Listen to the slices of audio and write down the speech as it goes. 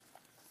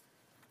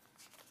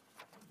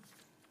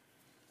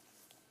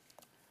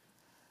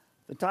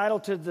The title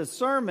to the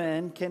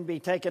sermon can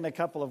be taken a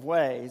couple of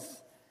ways.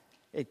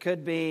 It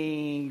could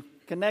be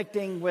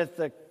connecting with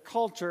the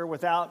culture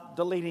without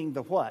deleting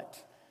the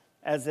what,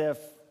 as if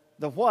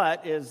the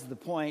what is the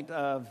point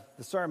of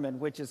the sermon,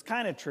 which is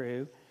kind of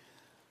true.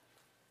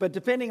 But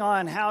depending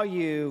on how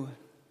you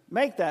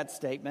make that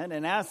statement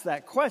and ask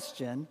that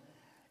question,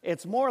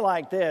 it's more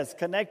like this: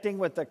 connecting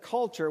with the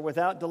culture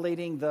without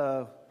deleting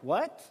the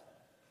what?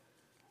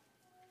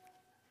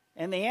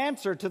 And the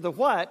answer to the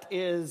what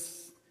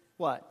is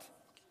what?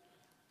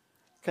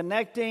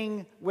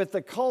 Connecting with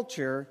the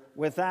culture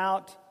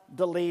without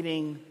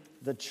deleting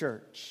the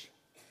church.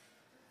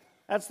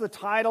 That's the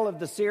title of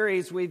the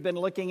series we've been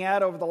looking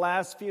at over the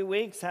last few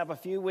weeks, have a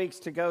few weeks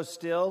to go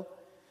still.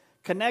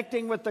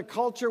 Connecting with the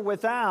culture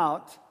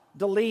without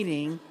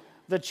deleting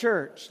the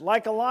church.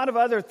 Like a lot of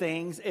other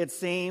things, it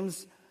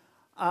seems,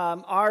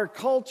 our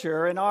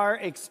culture and our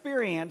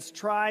experience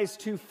tries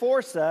to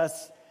force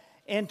us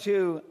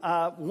into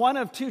one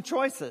of two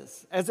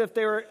choices, as if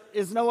there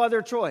is no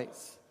other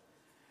choice.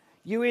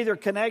 You either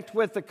connect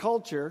with the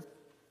culture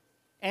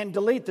and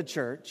delete the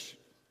church,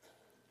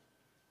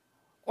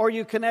 or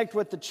you connect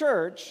with the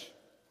church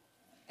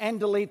and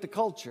delete the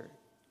culture.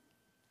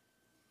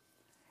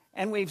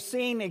 And we've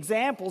seen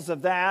examples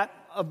of that,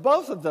 of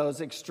both of those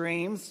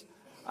extremes,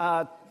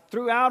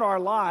 throughout our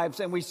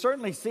lives, and we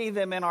certainly see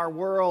them in our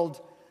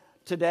world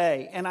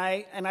today. And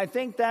I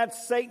think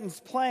that's Satan's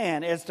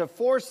plan, is to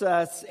force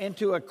us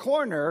into a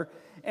corner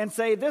and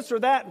say this or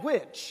that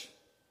which.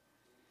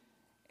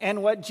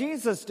 And what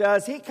Jesus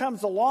does, he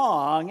comes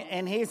along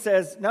and he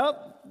says, nope,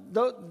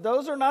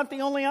 those are not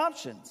the only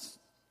options.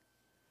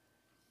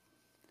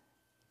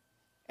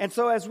 And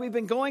so as we've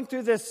been going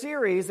through this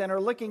series and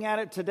are looking at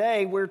it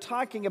today, we're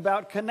talking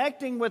about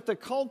connecting with the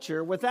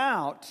culture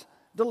without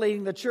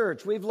deleting the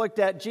church. We've looked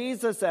at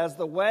Jesus as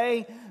the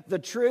way, the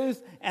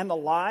truth, and the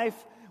life.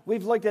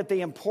 We've looked at the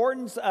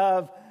importance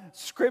of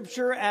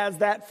Scripture as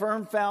that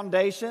firm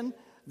foundation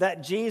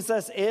that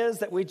Jesus is,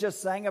 that we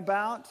just sang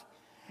about.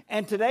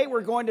 And today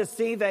we're going to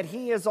see that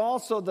he is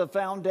also the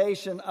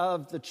foundation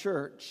of the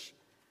church,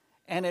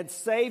 and its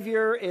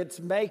Savior, its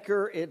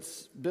Maker,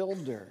 its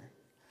Builder.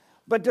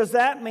 But does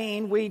that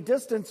mean we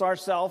distance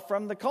ourselves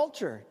from the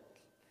culture,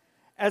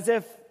 as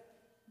if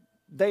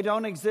they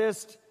don't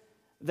exist,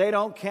 they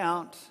don't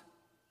count,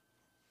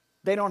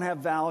 they don't have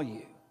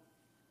value?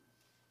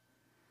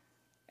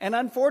 And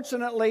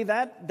unfortunately,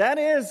 that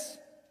is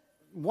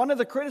one of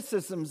the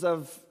criticisms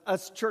of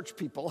us church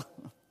people.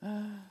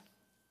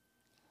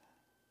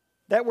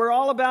 That we're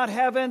all about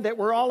heaven, that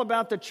we're all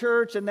about the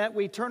church, and that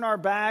we turn our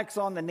backs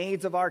on the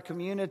needs of our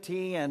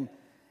community and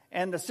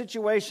the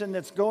situation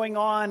that's going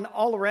on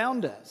all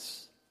around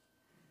us.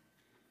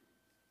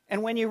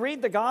 And when you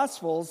read the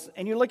Gospels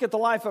and you look at the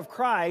life of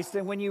Christ,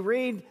 and when you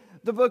read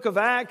the book of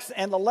Acts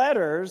and the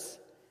letters,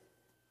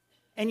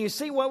 and you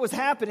see what was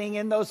happening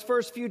in those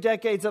first few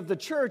decades of the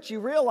church,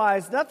 you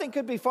realize nothing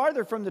could be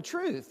farther from the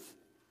truth.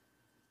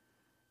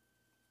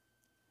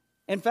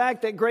 In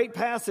fact, that great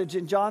passage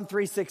in John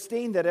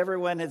 3:16 that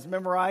everyone has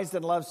memorized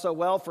and loves so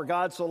well, for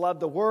God so loved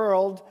the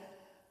world,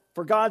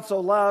 for God so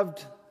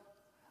loved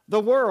the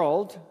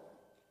world,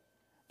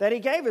 that he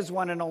gave his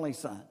one and only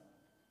Son,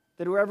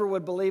 that whoever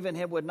would believe in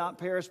him would not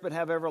perish but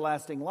have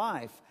everlasting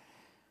life.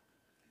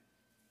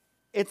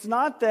 It's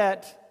not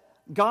that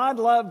God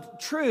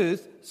loved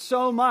truth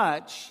so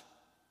much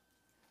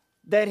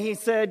that he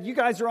said, you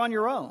guys are on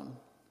your own.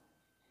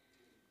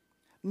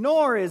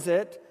 Nor is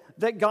it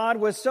that God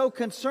was so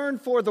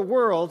concerned for the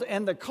world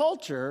and the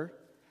culture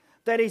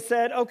that he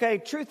said, okay,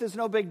 truth is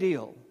no big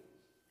deal.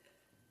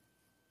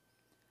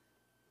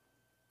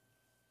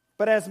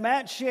 But as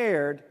Matt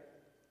shared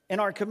in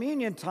our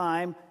communion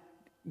time,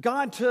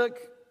 God took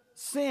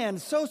sin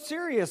so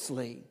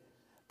seriously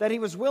that he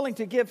was willing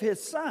to give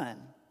his Son.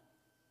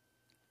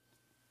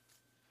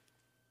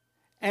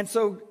 And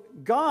so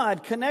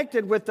God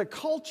connected with the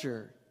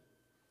culture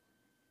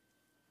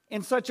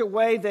in such a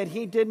way that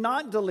he did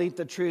not delete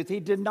the truth, he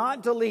did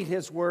not delete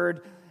his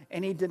word,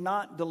 and he did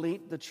not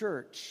delete the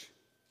church.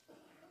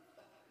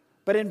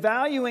 But in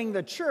valuing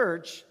the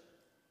church,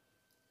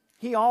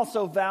 he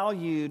also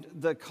valued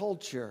the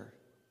culture.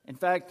 In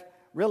fact,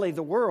 really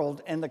the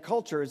world and the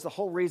culture is the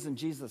whole reason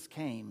Jesus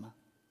came.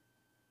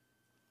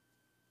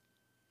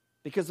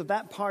 Because of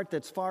that part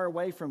that's far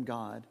away from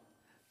God,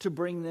 to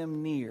bring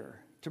them near,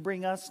 to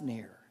bring us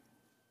near.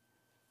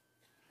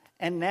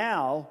 And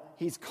now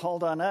he's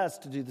called on us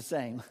to do the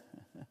same.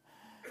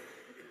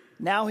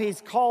 Now he's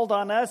called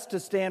on us to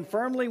stand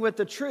firmly with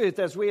the truth,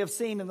 as we have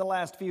seen in the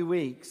last few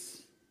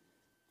weeks.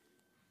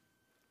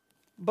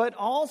 But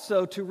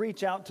also to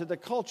reach out to the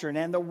culture.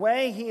 And the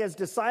way he has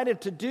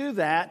decided to do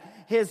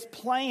that, his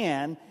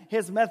plan,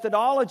 his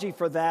methodology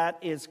for that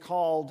is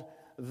called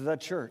the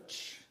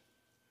church.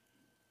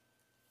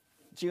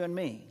 It's you and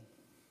me.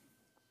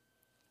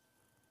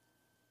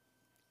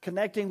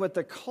 Connecting with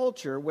the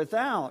culture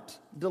without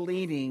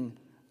deleting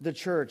the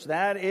church.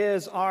 That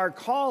is our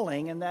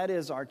calling and that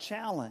is our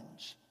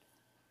challenge.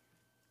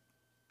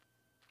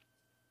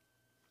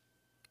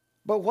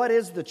 But what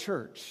is the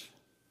church?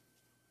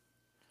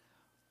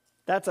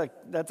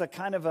 That's a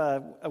kind of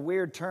a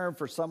weird term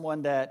for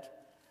someone that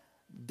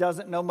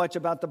doesn't know much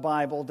about the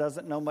Bible,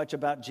 doesn't know much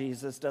about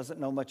Jesus, doesn't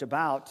know much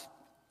about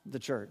the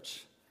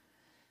church.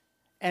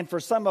 And for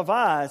some of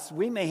us,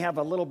 we may have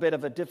a little bit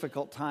of a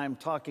difficult time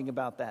talking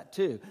about that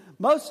too.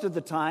 Most of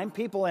the time,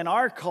 people in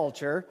our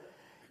culture,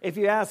 if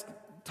you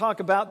talk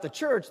about the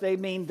church, they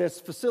mean this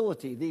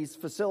facility, these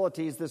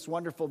facilities, this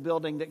wonderful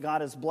building that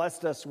God has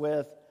blessed us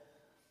with,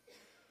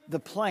 the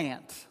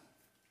plant,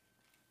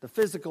 the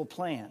physical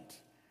plant.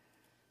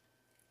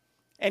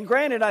 And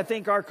granted, I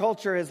think our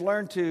culture has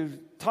learned to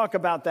talk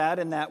about that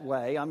in that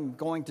way. I'm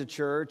going to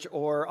church,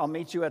 or I'll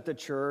meet you at the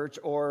church,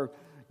 or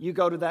you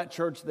go to that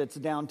church that's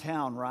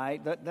downtown, right?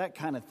 That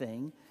kind of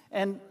thing.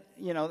 And,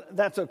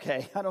 that's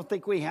okay. I don't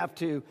think we have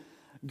to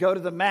go to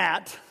the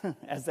mat,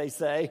 as they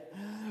say,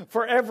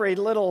 for every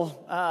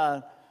little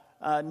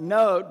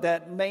note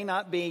that may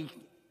not be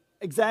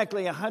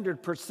exactly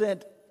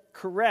 100%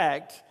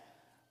 correct,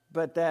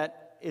 but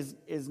that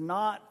is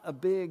not a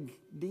big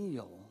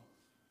deal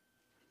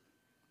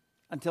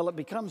until it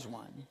becomes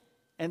one.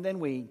 And then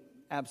we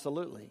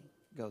absolutely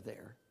go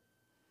there.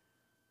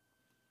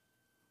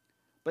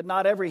 But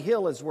not every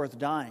hill is worth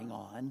dying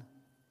on.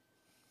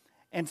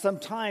 And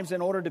sometimes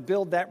in order to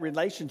build that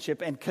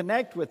relationship and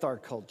connect with our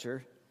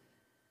culture,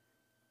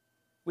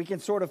 we can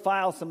sort of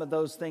file some of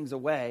those things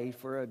away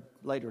for a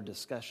later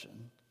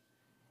discussion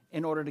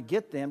in order to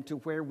get them to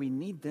where we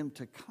need them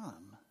to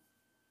come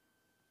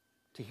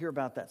to hear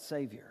about that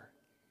Savior.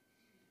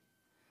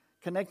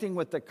 Connecting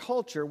with the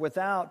culture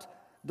without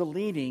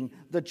deleting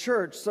the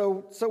church.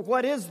 So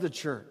what is the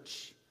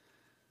church?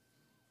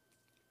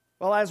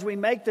 Well, as we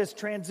make this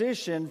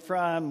transition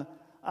from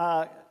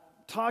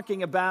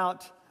talking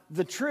about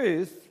the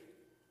truth,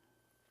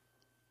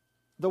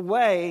 the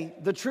way,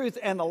 the truth,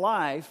 and the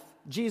life,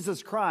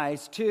 Jesus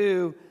Christ,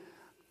 to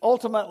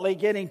ultimately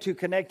getting to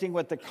connecting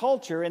with the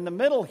culture, in the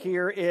middle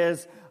here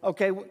is,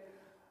 okay,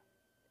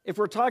 if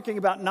we're talking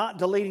about not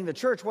deleting the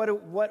church,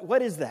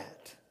 what is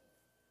that?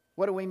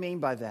 What do we mean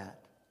by that?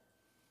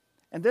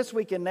 And this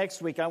week and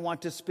next week, I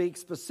want to speak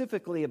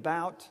specifically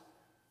about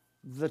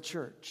the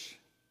church.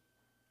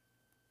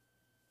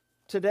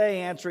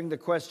 Today, answering the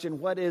question,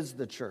 what is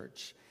the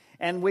church?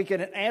 And we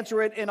can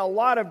answer it in a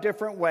lot of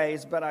different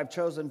ways, but I've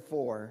chosen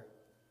 4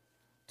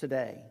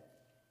 today.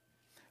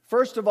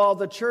 First of all,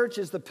 the church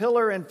is the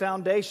pillar and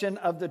foundation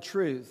of the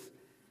truth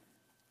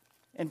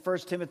in 1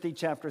 Timothy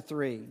chapter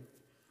 3.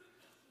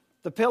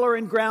 The pillar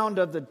and ground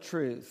of the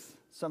truth,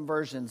 some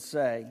versions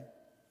say.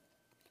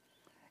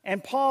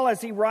 And Paul,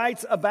 as he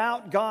writes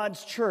about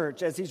God's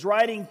church, as he's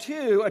writing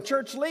to a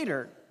church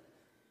leader,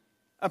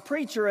 a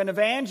preacher, an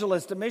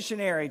evangelist, a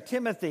missionary,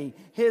 Timothy,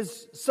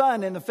 his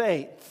son in the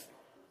faith.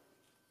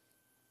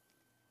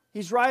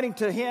 He's writing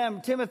to him,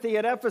 Timothy,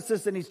 at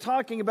Ephesus, and he's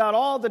talking about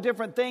all the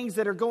different things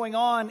that are going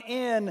on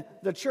in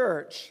the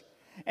church.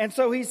 And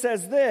so he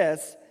says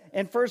this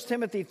in 1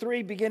 Timothy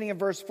 3, beginning in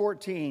verse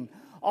 14.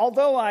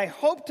 Although I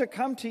hope to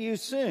come to you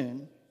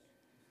soon,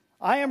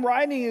 I am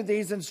writing you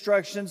these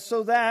instructions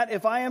so that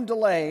if I am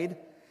delayed,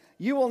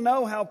 you will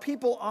know how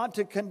people ought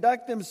to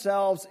conduct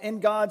themselves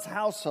in God's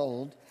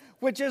household,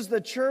 which is the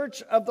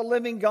church of the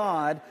living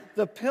God,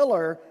 the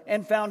pillar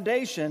and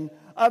foundation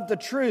of the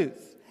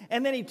truth.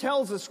 And then he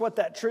tells us what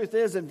that truth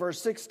is in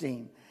verse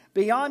 16.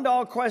 Beyond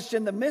all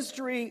question, the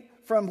mystery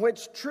from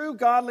which true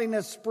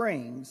godliness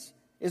springs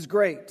is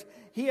great.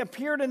 He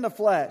appeared in the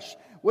flesh,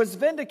 was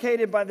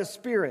vindicated by the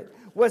Spirit,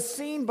 was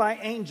seen by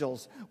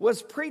angels,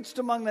 was preached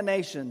among the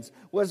nations,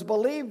 was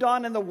believed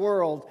on in the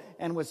world,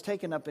 and was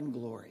taken up in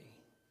glory.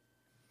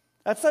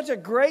 That's such a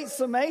great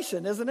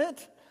summation, isn't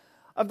it,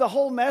 of the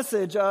whole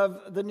message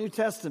of the New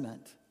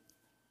Testament.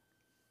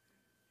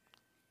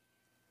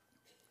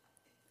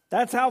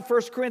 That's how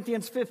 1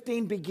 Corinthians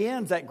 15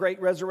 begins, that great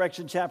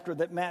resurrection chapter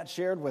that Matt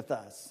shared with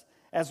us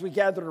as we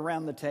gathered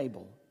around the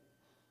table.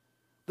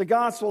 The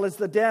gospel is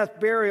the death,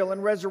 burial,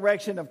 and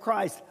resurrection of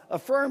Christ,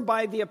 affirmed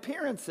by the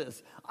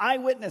appearances.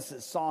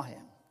 Eyewitnesses saw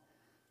him.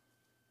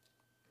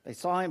 They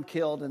saw him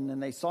killed, and then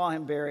they saw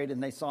him buried,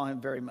 and they saw him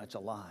very much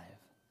alive.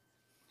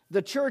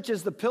 The church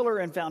is the pillar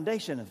and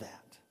foundation of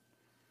that.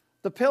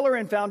 The pillar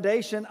and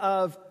foundation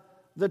of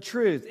the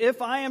truth.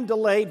 If I am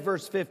delayed,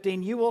 verse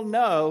 15, you will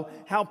know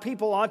how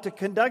people ought to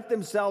conduct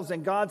themselves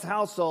in God's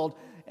household,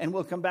 and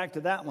we'll come back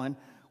to that one,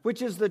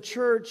 which is the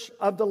church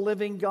of the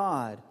living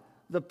God,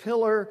 the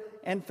pillar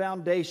and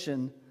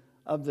foundation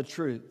of the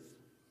truth.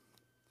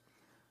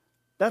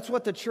 That's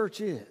what the church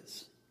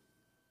is.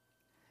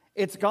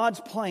 It's God's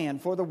plan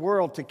for the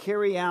world to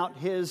carry out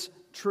His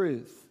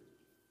truth.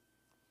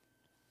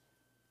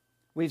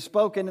 We've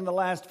spoken in the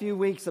last few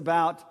weeks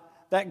about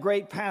that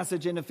great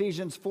passage in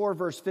Ephesians 4,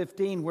 verse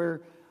 15, where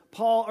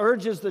Paul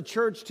urges the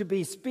church to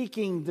be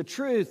speaking the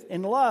truth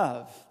in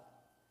love.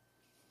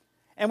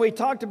 And we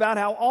talked about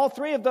how all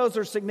 3 of those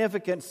are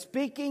significant.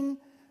 Speaking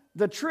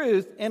the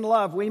truth in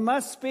love. We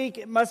must speak,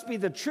 it must be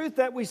the truth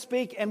that we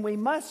speak, and we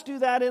must do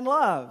that in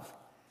love.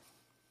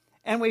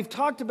 And we've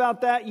talked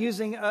about that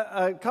using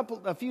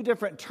a few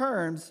different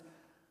terms: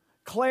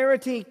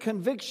 clarity,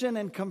 conviction,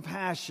 and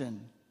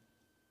compassion.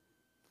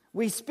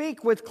 We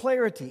speak with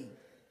clarity.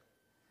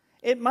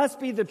 It must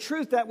be the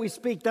truth that we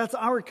speak. That's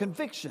our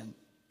conviction.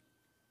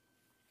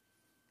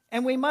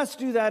 And we must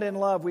do that in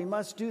love. We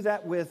must do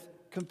that with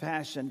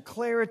compassion.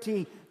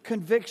 Clarity,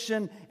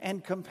 conviction,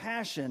 and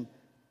compassion.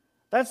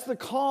 That's the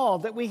call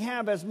that we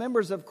have as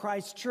members of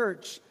Christ's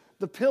church,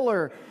 the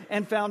pillar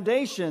and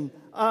foundation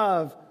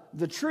of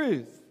the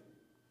truth.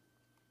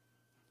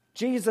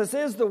 Jesus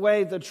is the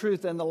way, the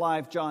truth, and the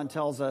life, John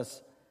tells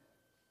us.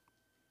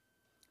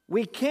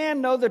 We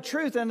can know the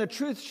truth, and the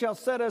truth shall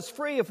set us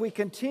free if we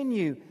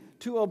continue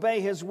to obey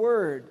His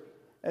word,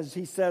 as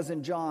He says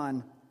in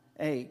John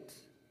 8.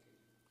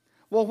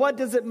 Well, what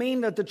does it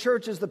mean that the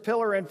church is the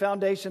pillar and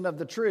foundation of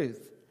the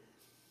truth?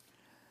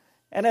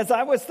 And as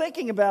I was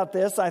thinking about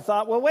this, I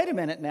thought, well, wait a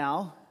minute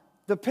now.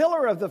 The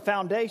pillar and the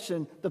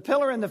foundation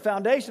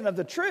of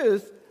the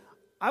truth,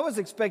 I was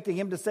expecting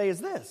him to say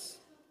is this,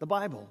 the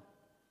Bible,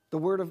 the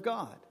Word of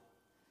God.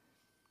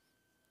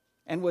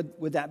 And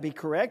would that be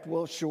correct?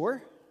 Well,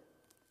 sure.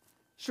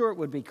 Sure, it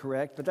would be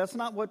correct, but that's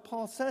not what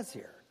Paul says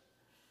here.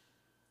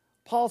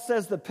 Paul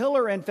says the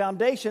pillar and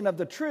foundation of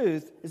the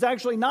truth is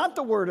actually not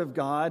the Word of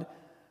God,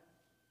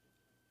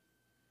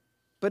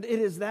 but it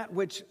is that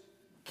which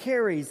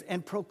carries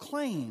and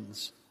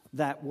proclaims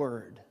that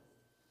word.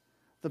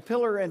 The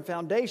pillar and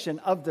foundation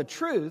of the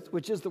truth,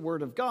 which is the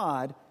Word of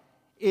God,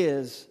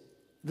 is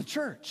the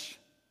church.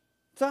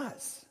 It's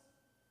us.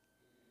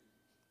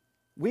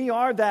 We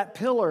are that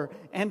pillar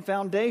and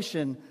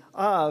foundation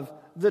of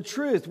the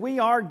truth. We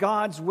are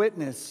God's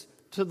witness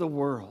to the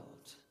world.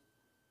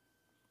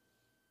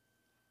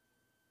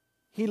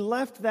 He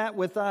left that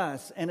with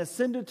us and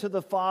ascended to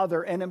the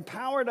Father and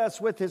empowered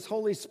us with His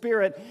Holy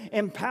Spirit,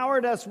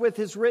 empowered us with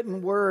His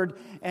written word,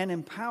 and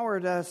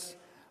empowered us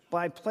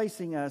by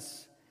placing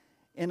us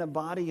in a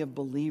body of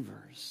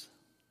believers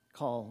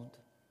called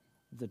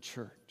the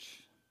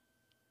church.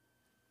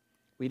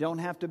 We don't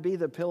have to be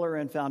the pillar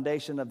and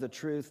foundation of the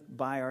truth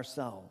by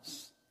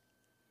ourselves.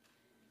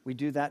 We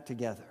do that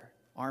together,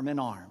 arm in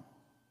arm.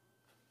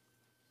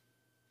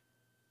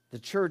 The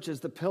church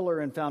is the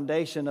pillar and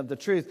foundation of the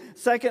truth.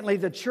 Secondly,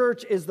 the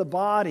church is the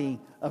body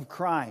of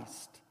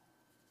Christ.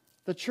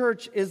 The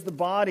church is the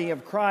body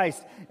of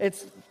Christ.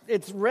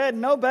 It's read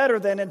no better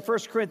than in 1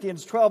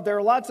 Corinthians 12. There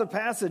are lots of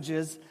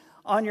passages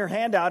on your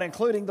handout,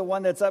 including the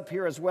one that's up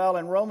here as well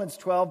in Romans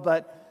 12.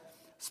 But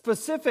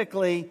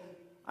specifically,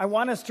 I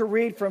want us to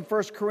read from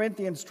 1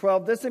 Corinthians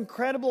 12, this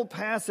incredible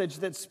passage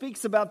that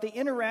speaks about the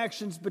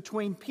interactions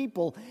between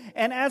people.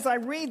 And as I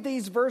read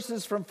these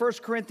verses from 1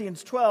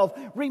 Corinthians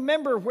 12,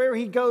 remember where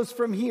he goes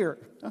from here.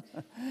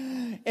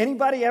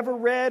 Anybody ever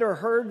read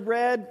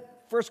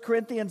 1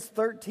 Corinthians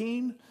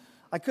 13?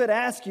 I could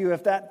ask you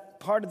if that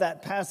part of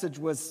that passage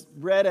was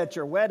read at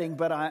your wedding,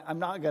 but I'm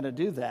not going to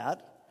do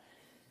that.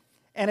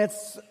 And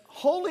it's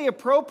wholly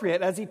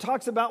appropriate as he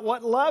talks about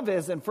what love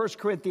is in 1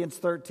 Corinthians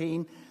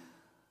 13.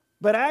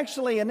 But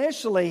actually,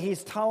 initially,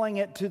 he's telling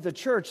it to the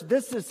church.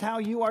 This is how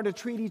you are to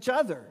treat each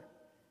other.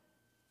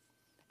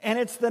 And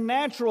it's the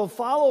natural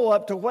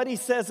follow-up to what he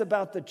says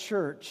about the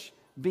church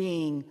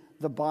being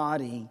the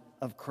body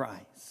of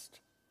Christ.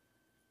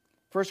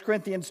 1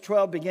 Corinthians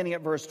 12, beginning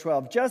at verse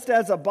 12. Just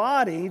as a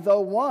body,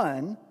 though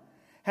one,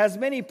 has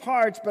many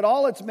parts, but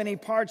all its many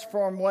parts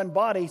form one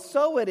body,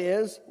 so it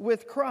is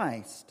with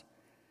Christ.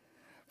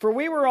 For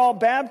we were all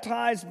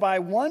baptized by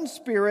one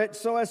Spirit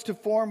so as to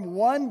form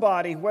one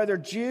body, whether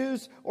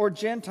Jews or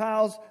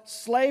Gentiles,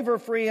 slave or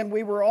free, and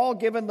we were all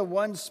given the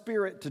one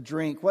Spirit to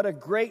drink. What a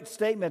great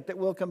statement that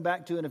we'll come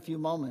back to in a few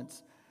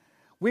moments.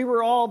 We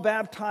were all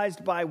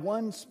baptized by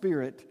one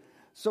Spirit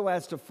so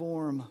as to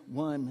form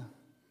one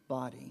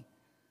body.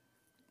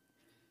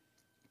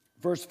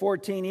 Verse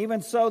 14,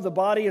 even so, the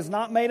body is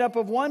not made up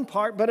of one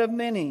part, but of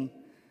many.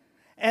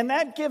 And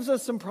that gives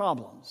us some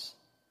problems.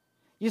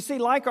 You see,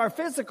 like our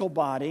physical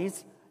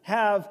bodies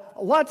have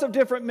lots of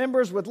different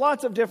members with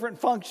lots of different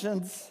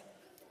functions,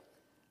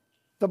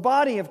 the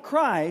body of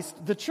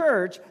Christ, the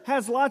church,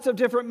 has lots of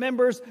different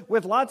members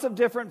with lots of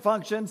different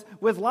functions,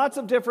 with lots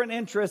of different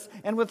interests,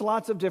 and with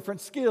lots of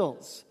different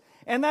skills.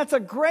 And that's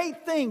a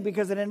great thing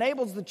because it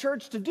enables the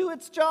church to do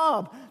its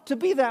job, to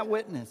be that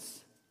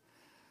witness.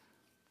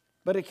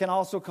 But it can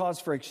also cause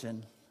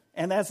friction.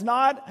 And that's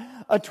not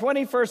a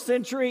 21st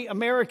century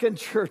American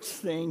church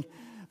thing.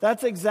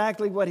 That's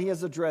exactly what he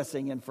is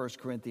addressing in 1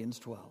 Corinthians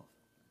 12.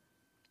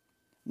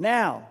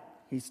 Now,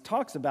 he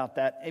talks about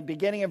that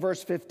beginning in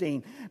verse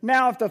 15.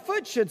 Now, if the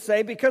foot should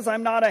say, because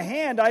I'm not a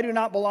hand, I do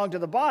not belong to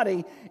the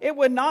body, it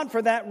would not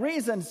for that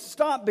reason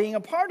stop being a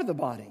part of the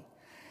body.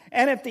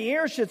 And if the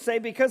ear should say,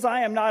 because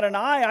I am not an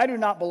eye, I do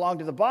not belong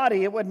to the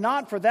body, it would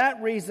not for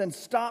that reason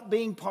stop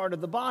being part of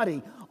the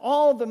body.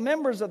 All the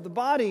members of the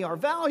body are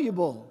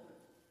valuable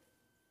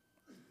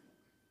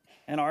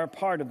and are a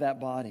part of that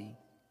body.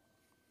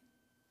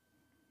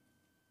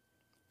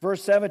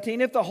 Verse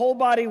 17, if the whole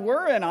body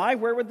were an eye,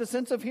 where would the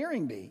sense of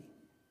hearing be?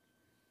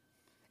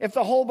 If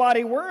the whole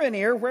body were an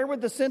ear, where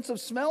would the sense of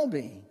smell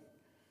be?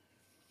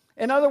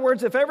 In other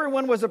words, if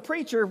everyone was a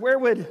preacher, where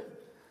would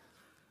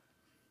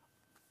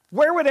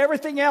Where would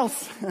everything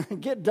else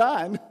get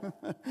done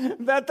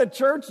that the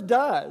church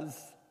does?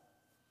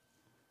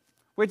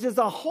 Which is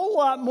a whole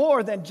lot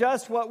more than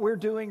just what we're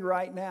doing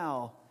right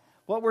now.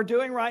 What we're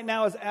doing right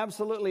now is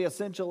absolutely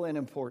essential and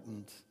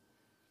important.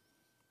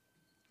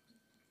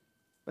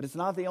 But it's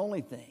not the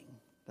only thing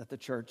that the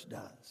church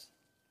does.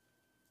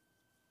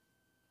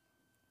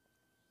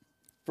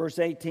 Verse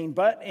 18,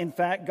 but in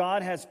fact,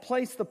 God has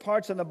placed the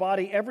parts in the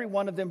body, every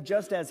one of them,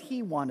 just as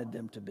He wanted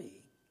them to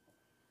be.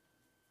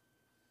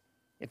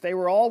 If they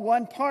were all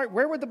one part,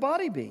 where would the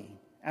body be?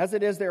 As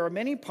it is, there are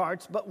many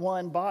parts, but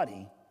one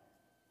body.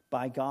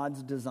 By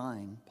God's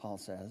design, Paul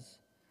says.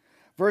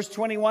 Verse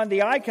 21,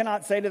 the eye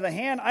cannot say to the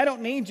hand, I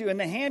don't need you. And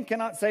the hand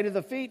cannot say to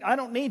the feet, I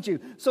don't need you.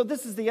 So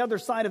this is the other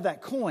side of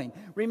that coin.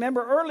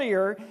 Remember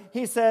earlier,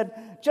 he said,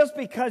 just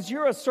because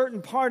you're a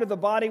certain part of the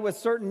body with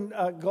certain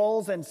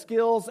goals and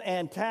skills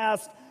and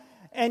tasks,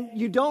 and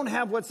you don't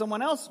have what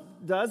someone else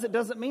does, it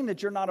doesn't mean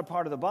that you're not a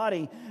part of the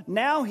body.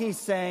 Now he's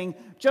saying,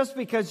 just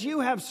because you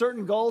have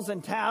certain goals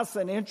and tasks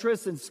and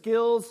interests and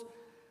skills,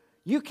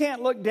 you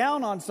can't look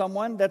down on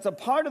someone that's a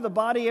part of the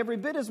body every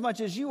bit as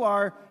much as you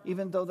are,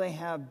 even though they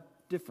have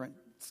different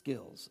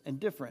skills and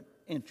different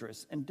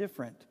interests and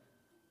different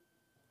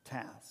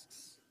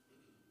tasks.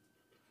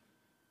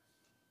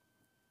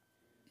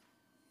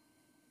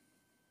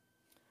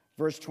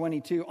 Verse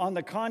 22, on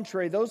the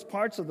contrary, those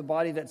parts of the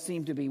body that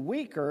seem to be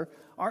weaker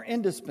are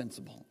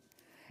indispensable.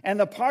 And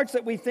the parts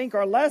that we think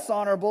are less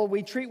honorable,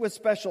 we treat with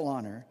special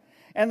honor.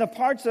 And the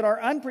parts that are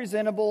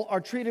unpresentable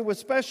are treated with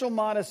special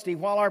modesty,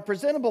 while our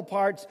presentable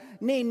parts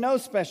need no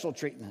special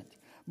treatment.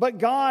 But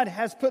God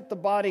has put the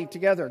body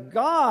together.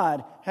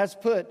 God has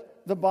put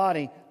the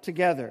body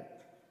together,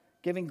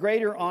 giving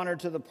greater honor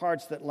to the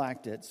parts that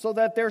lacked it, so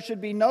that there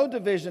should be no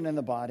division in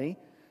the body,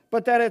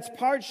 but that its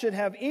parts should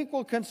have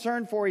equal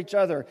concern for each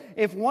other.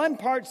 If one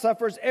part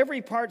suffers,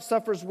 every part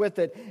suffers with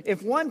it.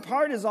 If one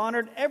part is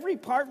honored, every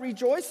part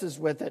rejoices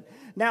with it.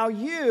 Now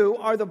you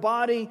are the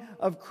body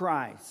of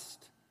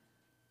Christ,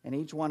 and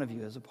each one of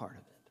you is a part of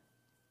it.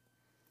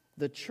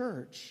 The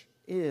church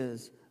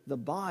is the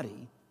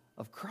body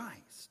of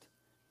Christ.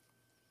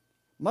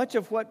 Much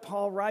of what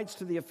Paul writes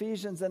to the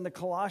Ephesians and the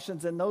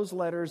Colossians in those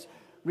letters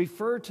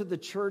refer to the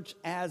church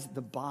as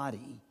the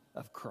body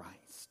of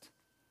Christ.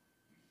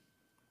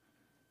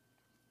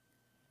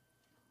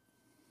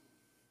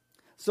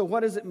 So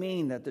what does it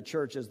mean that the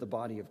church is the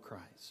body of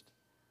Christ?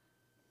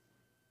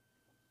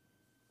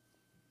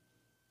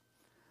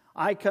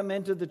 I come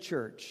into the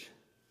church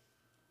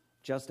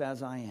just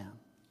as I am,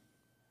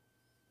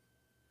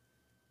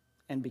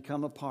 and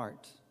become a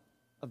part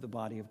of the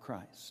body of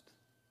Christ,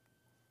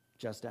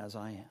 just as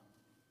I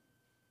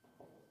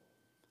am.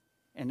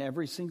 And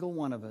every single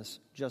one of us,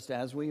 just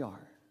as we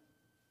are,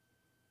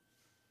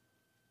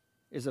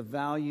 is a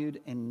valued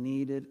and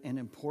needed and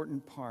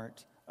important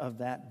part of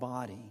that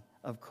body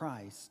of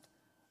Christ,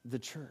 the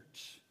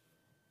church.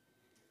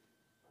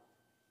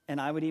 And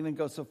I would even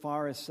go so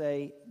far as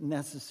say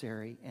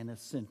necessary and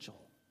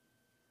essential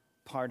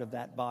part of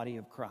that body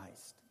of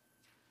Christ,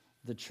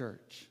 the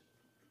church.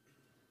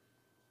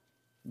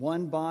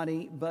 One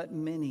body, but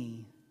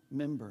many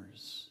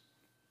members.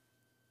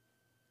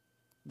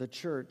 The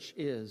church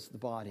is the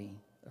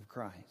body of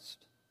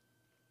Christ.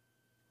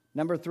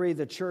 Number 3,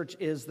 the church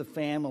is the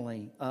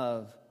family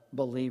of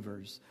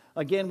believers.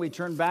 Again, we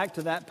turn back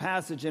to that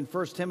passage in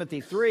 1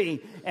 Timothy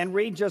 3 and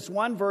read just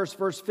one verse,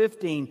 verse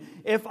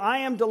 15. If I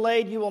am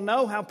delayed, you will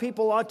know how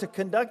people ought to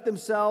conduct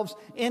themselves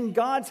in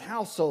God's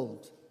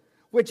household,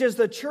 which is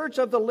the church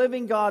of the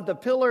living God, the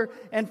pillar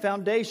and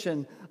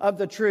foundation of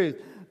the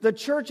truth. The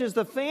church is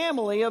the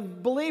family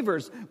of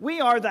believers.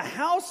 We are the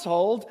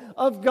household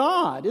of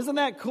God. Isn't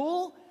that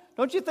cool?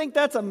 Don't you think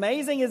that's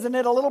amazing? Isn't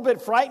it a little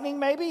bit frightening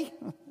maybe?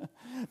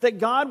 That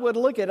God would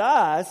look at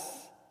us,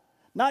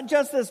 not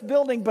just this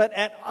building, but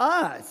at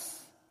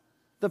us.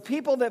 The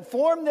people that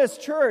form this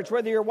church,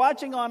 whether you're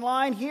watching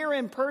online, here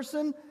in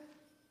person,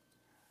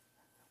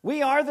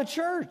 we are the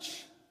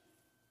church.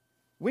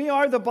 We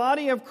are the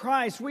body of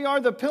Christ. We are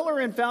the pillar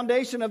and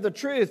foundation of the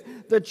truth.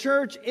 The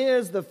church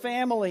is the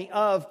family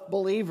of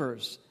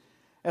believers.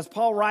 As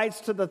Paul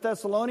writes to the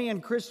Thessalonian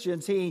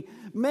Christians, he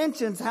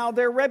mentions how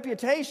their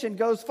reputation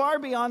goes far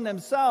beyond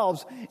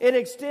themselves. It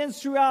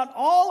extends throughout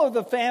all of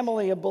the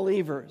family of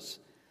believers.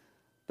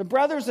 The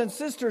brothers and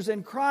sisters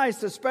in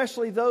Christ,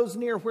 especially those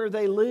near where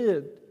they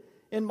lived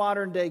in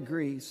modern-day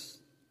Greece.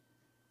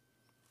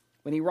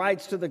 When he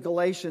writes to the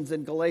Galatians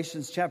in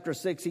Galatians chapter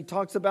 6, he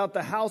talks about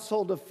the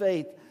household of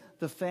faith,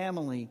 the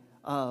family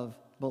of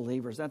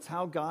believers. That's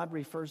how God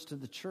refers to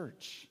the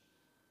church.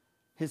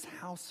 His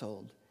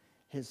household,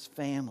 his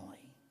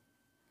family.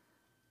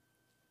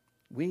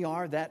 We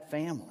are that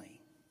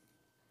family.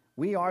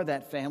 We are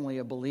that family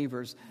of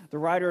believers. The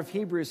writer of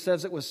Hebrews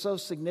says it was so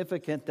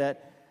significant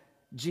that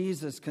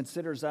Jesus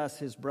considers us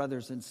his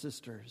brothers and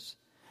sisters,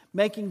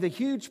 making the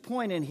huge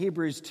point in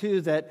Hebrews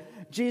 2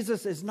 that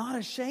Jesus is not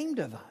ashamed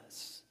of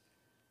us.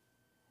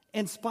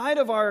 In spite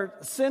of our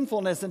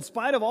sinfulness, in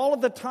spite of all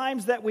of the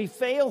times that we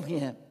fail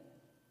him,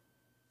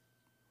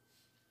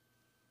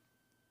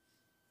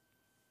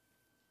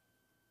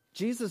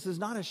 Jesus is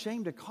not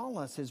ashamed to call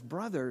us his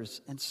brothers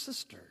and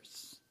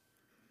sisters.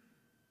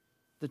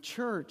 The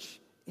church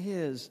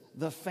is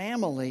the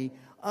family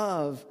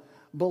of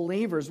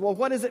believers. Well,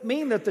 what does it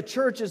mean that the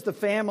church is the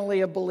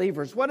family of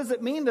believers? What does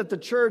it mean that the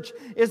church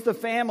is the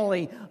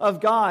family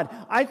of God?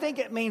 I think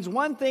it means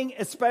one thing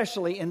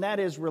especially, and that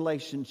is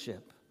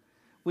relationship.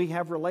 We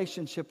have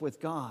relationship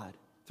with God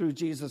through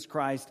Jesus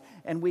Christ,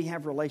 and we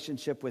have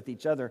relationship with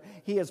each other.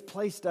 He has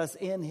placed us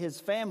in his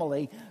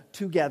family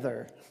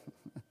together.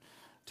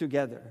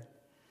 Together.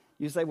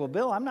 You say, well,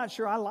 Bill, I'm not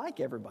sure I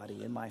like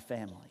everybody in my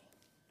family.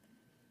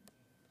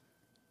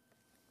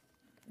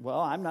 Well,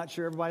 I'm not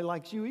sure everybody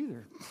likes you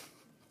either.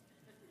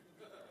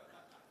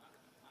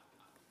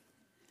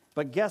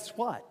 But guess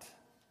what?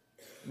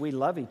 We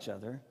love each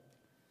other.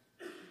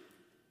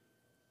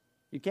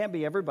 You can't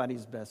be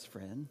everybody's best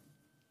friend.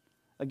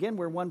 Again,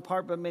 we're one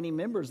part but many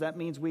members. That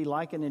means we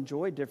like and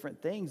enjoy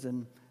different things,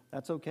 and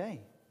that's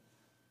okay.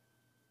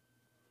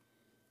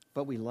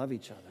 But we love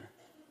each other.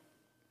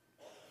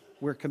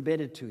 We're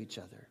committed to each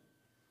other.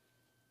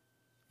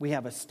 We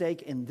have a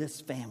stake in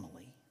this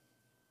family.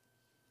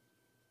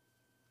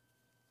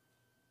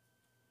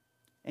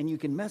 And you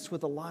can mess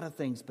with a lot of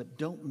things, but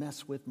don't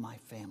mess with my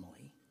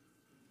family.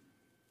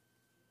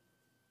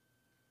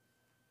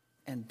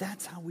 And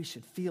that's how we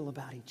should feel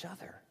about each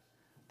other.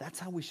 That's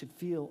how we should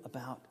feel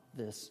about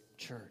this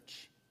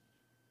church.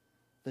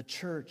 The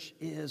church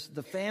is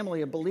the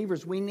family of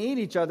believers. We need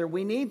each other.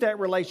 We need that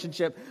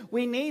relationship.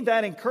 We need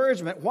that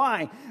encouragement.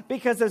 Why?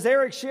 Because as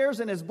Eric shares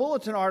in his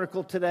bulletin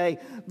article today,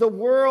 the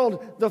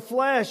world, the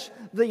flesh,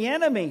 the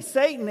enemy,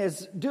 Satan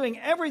is doing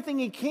everything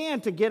he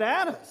can to get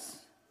at us.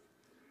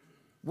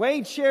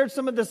 Wade shared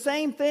some of the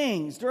same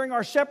things during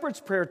our shepherd's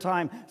prayer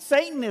time.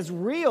 Satan is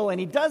real and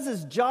he does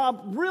his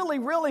job really,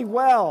 really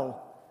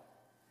well.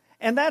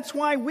 And that's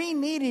why we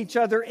need each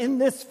other in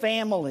this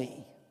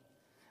family.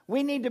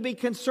 We need to be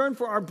concerned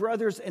for our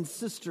brothers and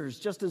sisters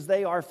just as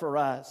they are for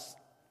us.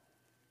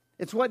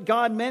 It's what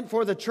God meant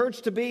for the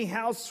church to be.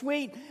 How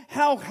sweet,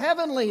 how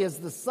heavenly is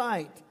the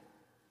sight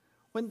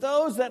when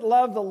those that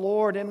love the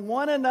Lord in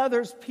one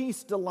another's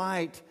peace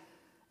delight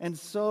and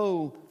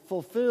so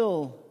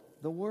fulfill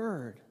the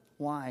word.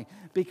 Why?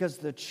 Because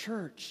the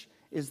church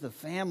is the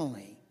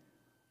family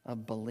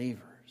of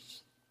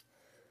believers.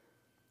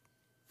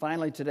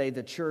 Finally today,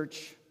 the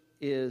church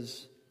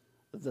is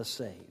the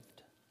saved.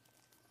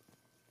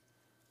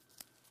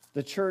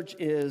 The church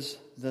is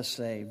the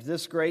saved.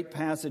 This great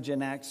passage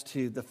in Acts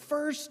 2, the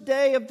first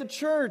day of the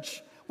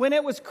church, when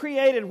it was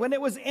created, when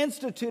it was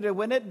instituted,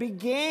 when it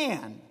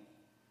began,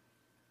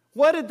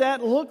 what did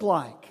that look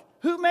like?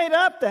 Who made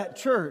up that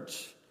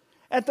church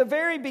at the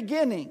very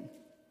beginning?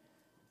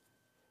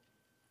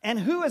 And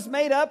who has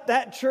made up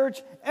that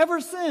church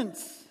ever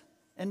since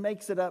and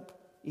makes it up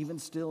even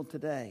still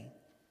today?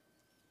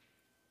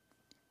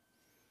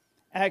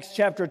 Acts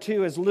chapter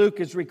 2, as Luke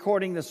is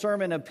recording the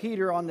sermon of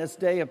Peter on this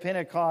day of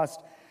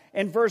Pentecost,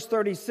 in verse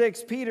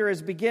 36, Peter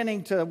is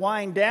beginning to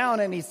wind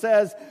down and he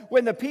says,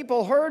 when the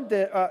people heard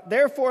that,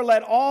 therefore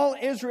let all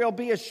Israel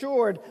be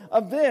assured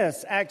of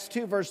this. Acts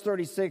 2, verse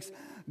 36,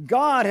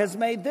 God has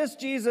made this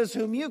Jesus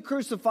whom you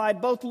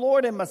crucified both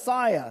Lord and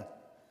Messiah.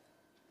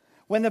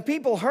 When the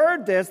people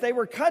heard this, they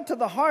were cut to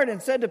the heart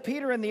and said to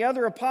Peter and the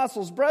other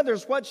apostles,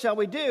 brothers, what shall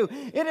we do?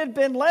 It had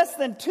been less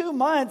than 2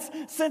 months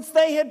since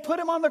they had put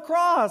him on the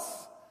cross.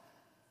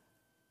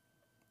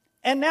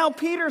 And now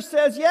Peter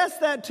says, yes,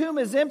 that tomb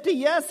is empty.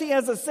 Yes, he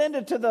has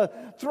ascended to the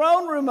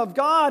throne room of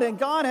God, and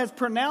God has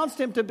pronounced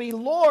him to be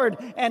Lord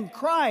and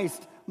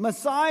Christ,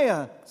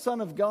 Messiah,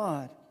 Son of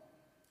God.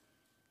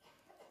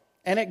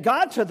 And it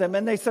got to them,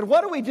 and they said,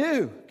 what do we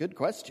do? Good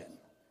question.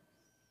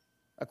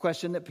 A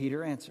question that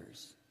Peter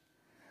answers.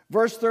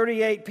 Verse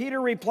 38,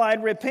 Peter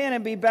replied, repent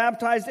and be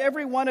baptized,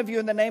 every one of you,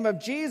 in the name of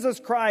Jesus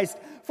Christ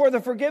for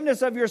the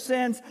forgiveness of your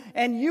sins,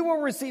 and you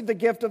will receive the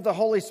gift of the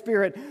Holy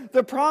Spirit.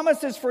 The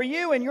promise is for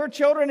you and your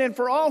children and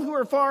for all who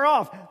are far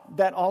off.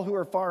 That all who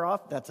are far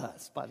off, that's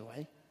us, by the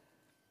way.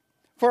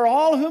 For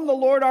all whom the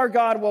Lord our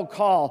God will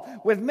call.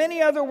 With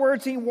many other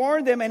words he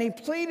warned them and he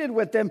pleaded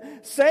with them,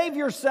 save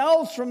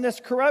yourselves from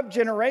this corrupt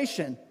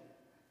generation.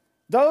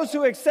 Those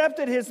who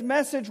accepted his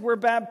message were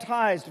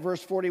baptized,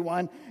 verse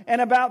 41,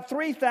 and about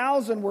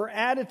 3,000 were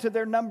added to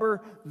their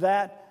number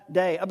that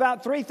day.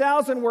 About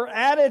 3,000 were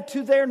added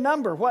to their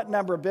number. What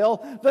number,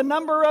 Bill? The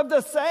number of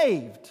the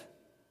saved.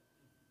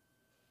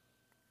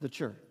 The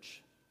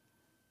church.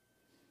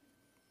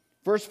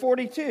 Verse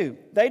 42,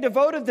 they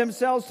devoted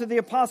themselves to the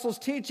apostles'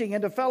 teaching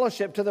and to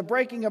fellowship, to the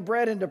breaking of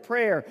bread and to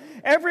prayer.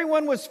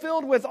 Everyone was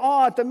filled with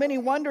awe at the many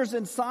wonders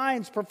and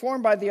signs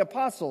performed by the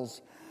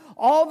apostles.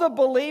 All the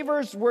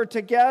believers were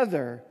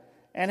together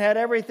and had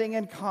everything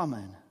in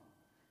common.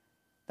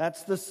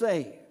 That's the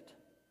saved.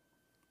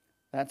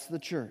 That's the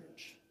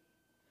church.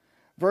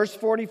 Verse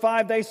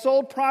 45, they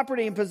sold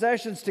property and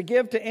possessions to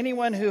give to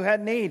anyone who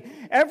had need.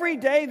 Every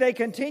day they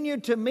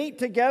continued to meet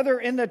together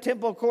in the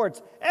temple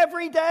courts.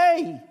 Every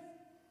day.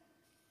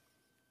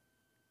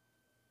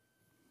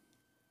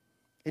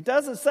 It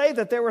doesn't say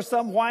that there were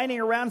some whining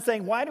around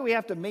saying, why do we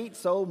have to meet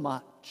so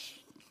much?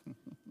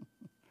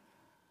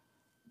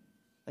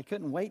 They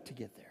couldn't wait to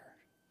get there.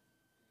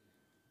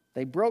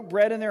 They broke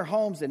bread in their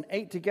homes and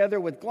ate together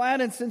with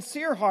glad and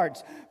sincere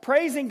hearts,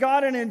 praising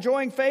God and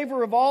enjoying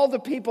favor of all the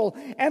people.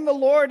 And the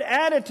Lord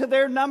added to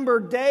their number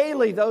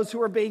daily those who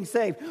were being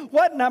saved.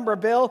 What number,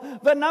 Bill?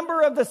 The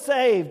number of the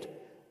saved.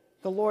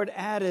 The Lord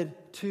added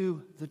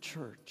to the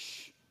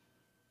church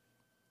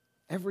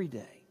every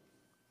day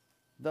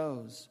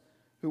those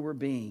who were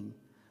being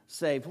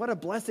saved. What a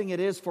blessing it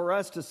is for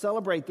us to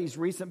celebrate these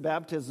recent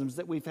baptisms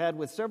that we've had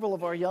with several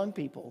of our young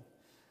people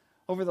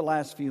over the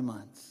last few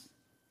months.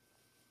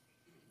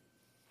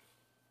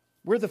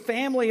 We're the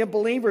family of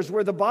believers.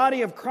 We're the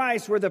body of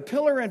Christ. We're the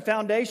pillar and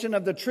foundation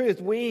of the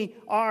truth. We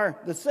are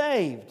the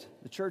saved.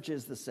 The church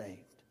is the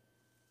saved.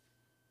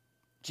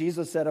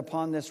 Jesus said,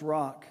 upon this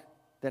rock,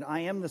 that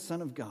I am the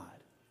Son of God,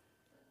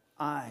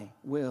 I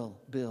will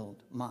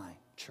build my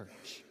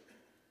church,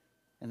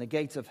 and the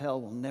gates of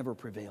hell will never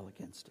prevail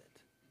against it.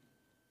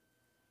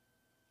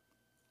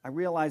 I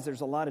realize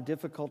there's a lot of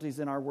difficulties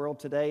in our world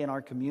today, in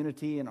our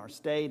community, in our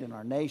state, in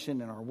our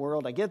nation, in our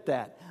world. I get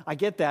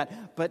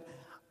that. But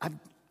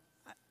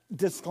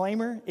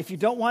disclaimer, if you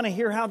don't want to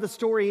hear how the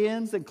story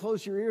ends, then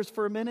close your ears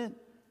for a minute.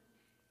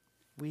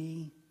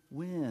 We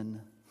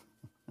win.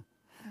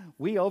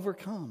 We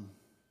overcome.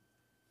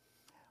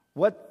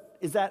 What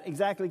is that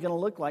exactly going to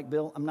look like,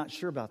 Bill? I'm not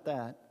sure about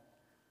that.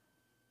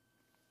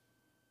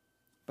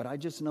 But I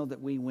just know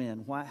that we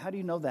win. Why? How do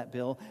you know that,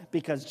 Bill?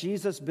 Because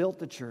Jesus built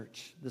the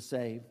church, the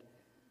saved,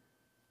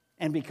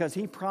 and because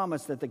he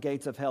promised that the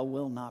gates of hell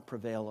will not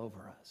prevail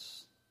over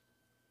us.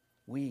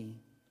 We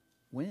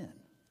win.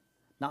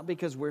 Not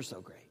because we're so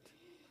great,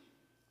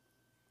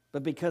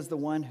 but because the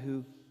one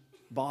who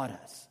bought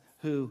us,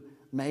 who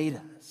made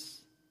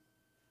us,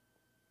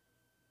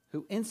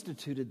 who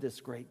instituted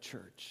this great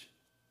church,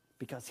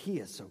 because he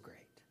is so great.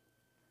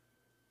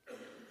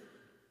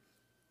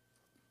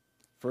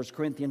 1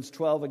 Corinthians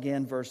 12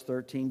 again, verse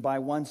 13. By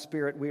one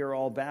Spirit we are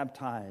all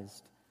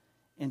baptized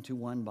into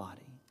one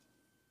body,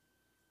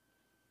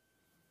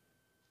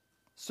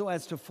 so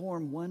as to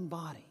form one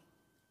body.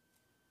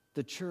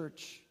 The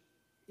church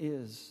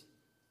is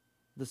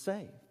the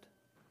saved.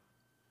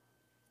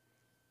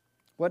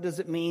 What does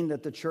it mean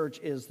that the church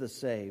is the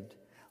saved?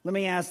 Let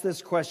me ask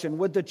this question.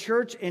 Would the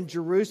church in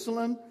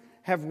Jerusalem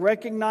have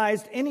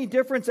recognized any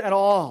difference at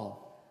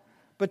all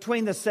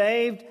between the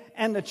saved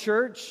and the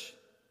church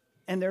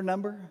and their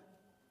number?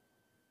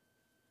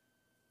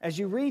 As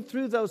you read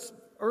through those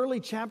early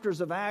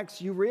chapters of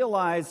Acts, you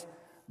realize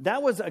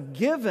that was a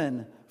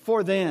given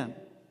for them.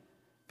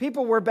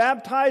 People were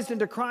baptized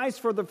into Christ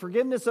for the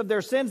forgiveness of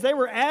their sins. They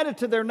were added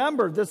to their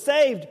number, the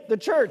saved, the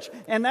church,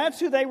 and that's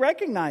who they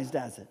recognized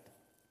as it.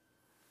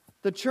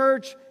 The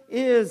church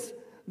is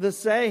the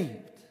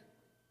saved.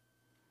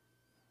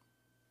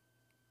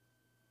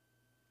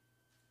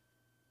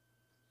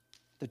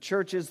 The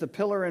church is the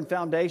pillar and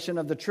foundation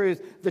of the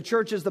truth. The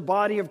church is the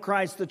body of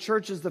Christ. The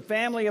church is the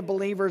family of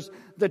believers.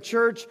 The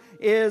church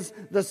is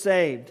the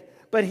saved.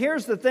 But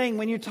here's the thing.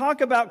 When you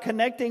talk about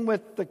connecting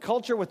with the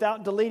culture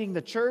without deleting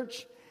the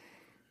church,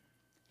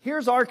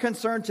 here's our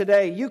concern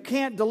today. You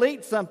can't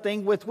delete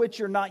something with which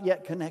you're not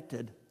yet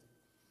connected.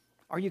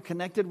 Are you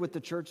connected with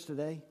the church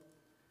today?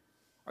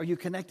 Are you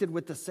connected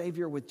with the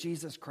Savior, with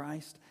Jesus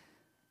Christ?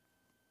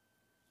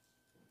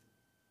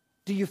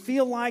 Do you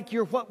feel like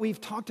you're what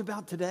we've talked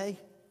about today?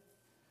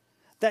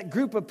 That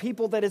group of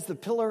people that is the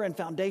pillar and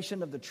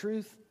foundation of the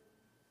truth?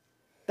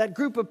 That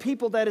group of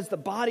people that is the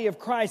body of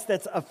Christ,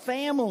 that's a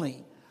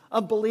family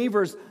of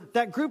believers.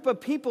 That group of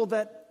people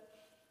that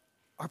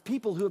are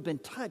people who have been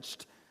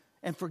touched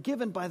and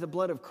forgiven by the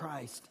blood of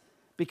Christ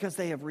because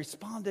they have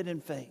responded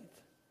in faith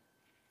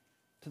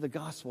to the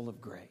gospel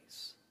of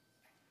grace.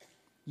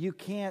 You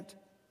can't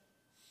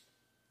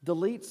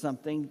delete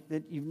something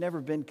that you've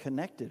never been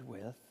connected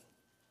with.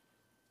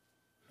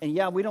 And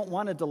yeah, we don't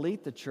want to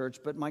delete the church,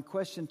 but my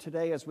question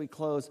today as we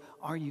close,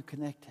 are you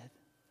connected?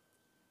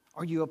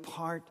 Are you a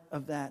part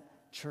of that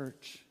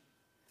church?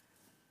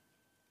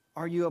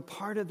 Are you a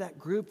part of that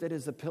group that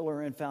is the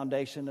pillar and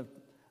foundation of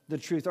the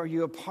truth? Are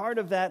you a part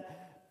of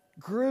that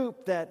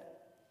group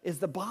that is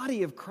the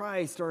body of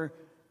Christ? Or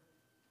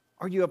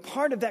are you a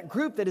part of that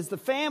group that is the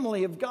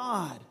family of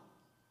God?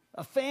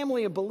 A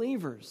family of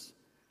believers?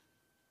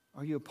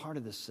 Are you a part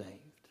of the saved?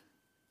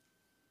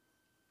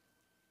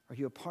 Are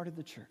you a part of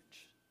the church?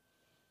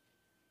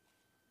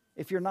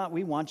 If you're not,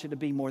 we want you to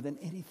be more than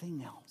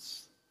anything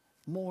else.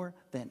 More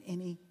than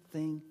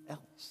anything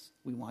else.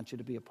 We want you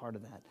to be a part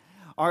of that.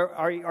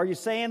 Are you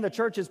saying the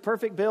church is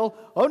perfect, Bill?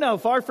 Oh no,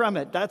 far from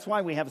it. That's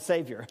why we have a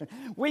Savior.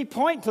 We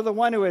point to the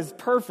one who is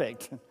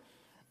perfect.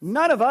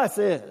 None of us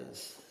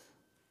is.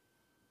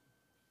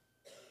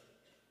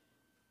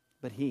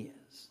 But He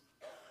is.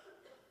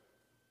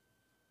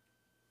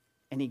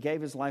 And He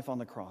gave His life on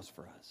the cross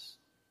for us.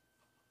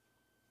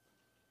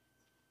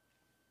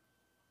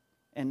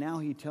 And now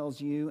He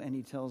tells you and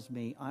He tells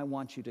me, I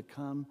want you to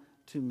come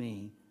to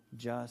me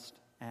just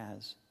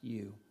as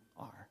you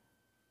are.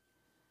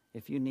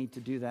 If you need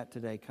to do that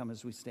today, come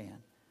as we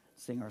stand.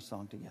 Sing our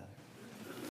song together.